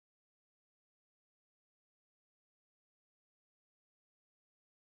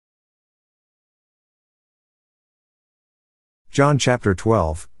John chapter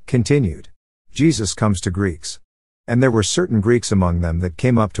 12, continued. Jesus comes to Greeks. And there were certain Greeks among them that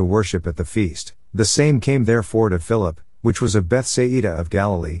came up to worship at the feast. The same came therefore to Philip, which was of Bethsaida of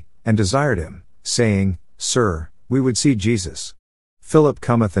Galilee, and desired him, saying, Sir, we would see Jesus. Philip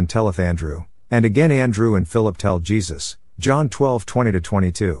cometh and telleth Andrew, and again Andrew and Philip tell Jesus. John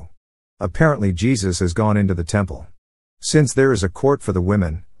 12:20-22. Apparently Jesus has gone into the temple. Since there is a court for the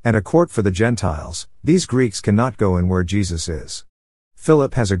women, and a court for the Gentiles, these Greeks cannot go in where Jesus is.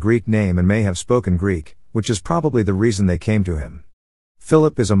 Philip has a Greek name and may have spoken Greek, which is probably the reason they came to him.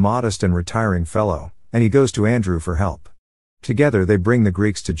 Philip is a modest and retiring fellow, and he goes to Andrew for help. Together they bring the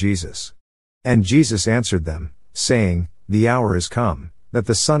Greeks to Jesus. And Jesus answered them, saying, The hour is come, that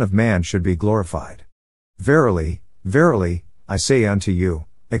the Son of Man should be glorified. Verily, verily, I say unto you,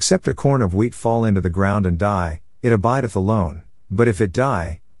 except a corn of wheat fall into the ground and die, it abideth alone, but if it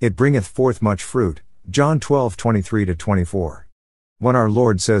die, it bringeth forth much fruit. John 12:23-24. When our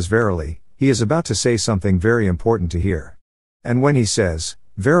Lord says verily, he is about to say something very important to hear. And when he says,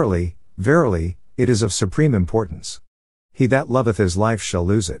 verily, verily, it is of supreme importance. He that loveth his life shall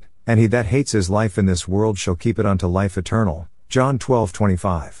lose it, and he that hates his life in this world shall keep it unto life eternal. John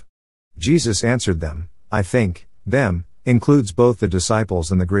 12:25. Jesus answered them, I think, them, includes both the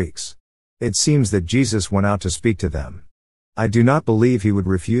disciples and the Greeks. It seems that Jesus went out to speak to them. I do not believe he would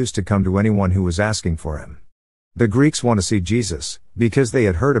refuse to come to anyone who was asking for him. The Greeks want to see Jesus, because they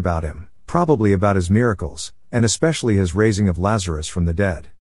had heard about him, probably about his miracles, and especially his raising of Lazarus from the dead.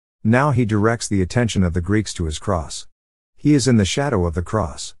 Now he directs the attention of the Greeks to his cross. He is in the shadow of the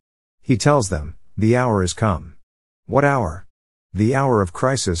cross. He tells them, the hour is come. What hour? The hour of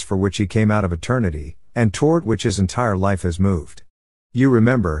crisis for which he came out of eternity, and toward which his entire life has moved. You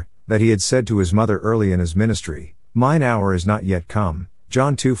remember, that he had said to his mother early in his ministry, Mine hour is not yet come,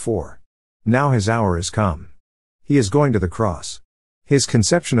 John 2:4. Now his hour is come. He is going to the cross. His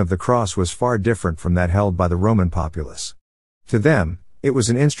conception of the cross was far different from that held by the Roman populace. To them, it was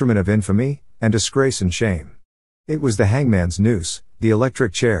an instrument of infamy, and disgrace and shame. It was the hangman's noose, the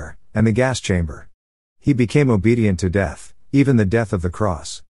electric chair, and the gas chamber. He became obedient to death, even the death of the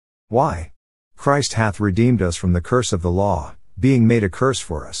cross. Why? Christ hath redeemed us from the curse of the law, being made a curse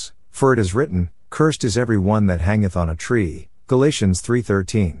for us, for it is written, Cursed is every one that hangeth on a tree, Galatians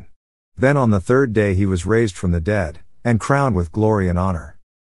 3:13. Then on the third day he was raised from the dead, and crowned with glory and honor.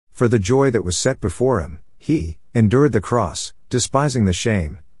 For the joy that was set before him, he endured the cross, despising the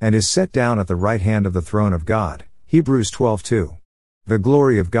shame, and is set down at the right hand of the throne of God, Hebrews 12:2. The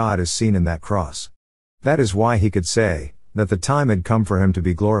glory of God is seen in that cross. That is why he could say, that the time had come for him to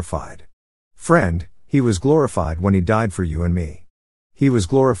be glorified. Friend, he was glorified when he died for you and me. He was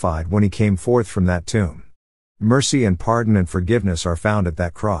glorified when he came forth from that tomb. Mercy and pardon and forgiveness are found at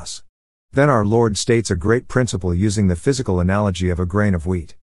that cross. Then our Lord states a great principle using the physical analogy of a grain of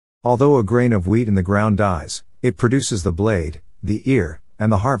wheat. Although a grain of wheat in the ground dies, it produces the blade, the ear,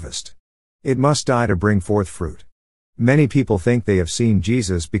 and the harvest. It must die to bring forth fruit. Many people think they have seen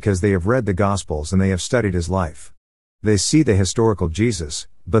Jesus because they have read the Gospels and they have studied his life. They see the historical Jesus,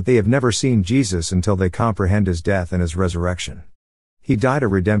 but they have never seen Jesus until they comprehend his death and his resurrection. He died a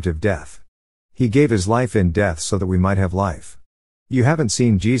redemptive death. He gave his life in death so that we might have life. You haven't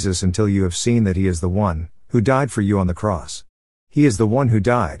seen Jesus until you have seen that he is the one who died for you on the cross. He is the one who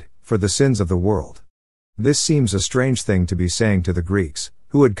died for the sins of the world. This seems a strange thing to be saying to the Greeks,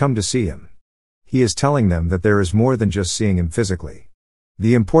 who had come to see him. He is telling them that there is more than just seeing him physically.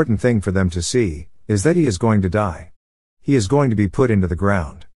 The important thing for them to see is that he is going to die. He is going to be put into the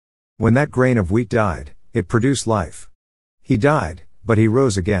ground. When that grain of wheat died, it produced life. He died, but he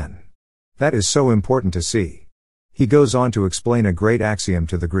rose again. That is so important to see. He goes on to explain a great axiom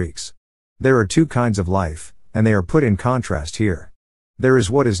to the Greeks. There are two kinds of life, and they are put in contrast here. There is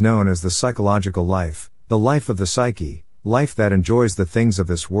what is known as the psychological life, the life of the psyche, life that enjoys the things of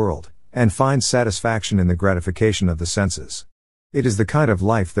this world, and finds satisfaction in the gratification of the senses. It is the kind of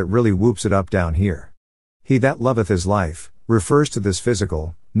life that really whoops it up down here. He that loveth his life, refers to this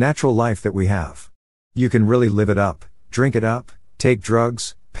physical, natural life that we have. You can really live it up, drink it up, take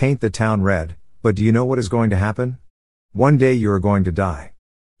drugs, paint the town red, but do you know what is going to happen? One day you are going to die.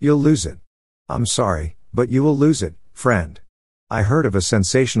 You'll lose it. I'm sorry, but you will lose it, friend. I heard of a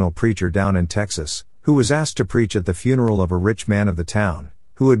sensational preacher down in Texas, who was asked to preach at the funeral of a rich man of the town,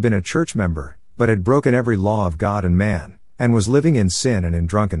 who had been a church member, but had broken every law of God and man, and was living in sin and in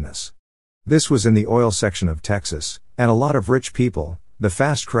drunkenness. This was in the oil section of Texas, and a lot of rich people, the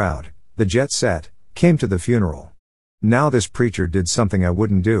fast crowd, the jet set, came to the funeral. Now this preacher did something I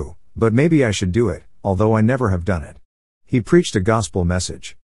wouldn't do, but maybe I should do it, although I never have done it. He preached a gospel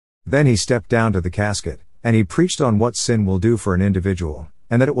message. Then he stepped down to the casket, and he preached on what sin will do for an individual,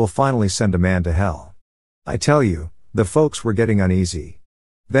 and that it will finally send a man to hell. I tell you, the folks were getting uneasy.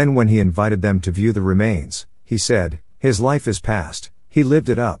 Then when he invited them to view the remains, he said, "His life is past, he lived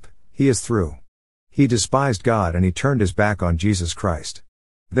it up, he is through." He despised God and he turned his back on Jesus Christ.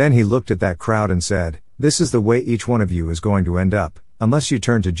 Then he looked at that crowd and said, "This is the way each one of you is going to end up, unless you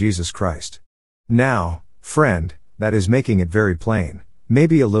turn to Jesus Christ." Now, friend, that is making it very plain,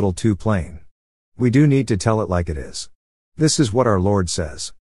 maybe a little too plain. We do need to tell it like it is. This is what our Lord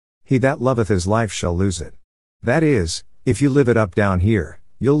says. "He that loveth his life shall lose it." That is, if you live it up down here,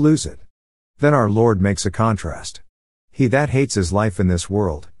 you'll lose it. Then our Lord makes a contrast. "He that hates his life in this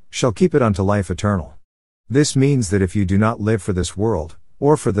world, shall keep it unto life eternal." This means that if you do not live for this world,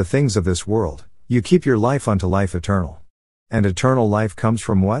 or for the things of this world, you keep your life unto life eternal. And eternal life comes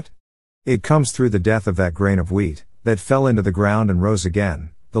from what? It comes through the death of that grain of wheat, that fell into the ground and rose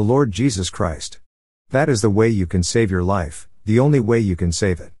again, the Lord Jesus Christ. That is the way you can save your life, the only way you can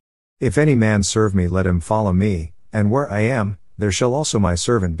save it. "If any man serve me, let him follow me, and where I am, there shall also my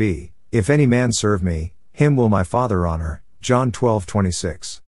servant be. If any man serve me, him will my Father honor." John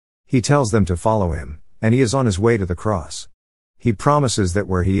 12:26. He tells them to follow him, and he is on his way to the cross. He promises that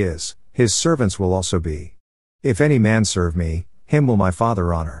where he is, his servants will also be. "If any man serve me, him will my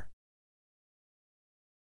Father honor."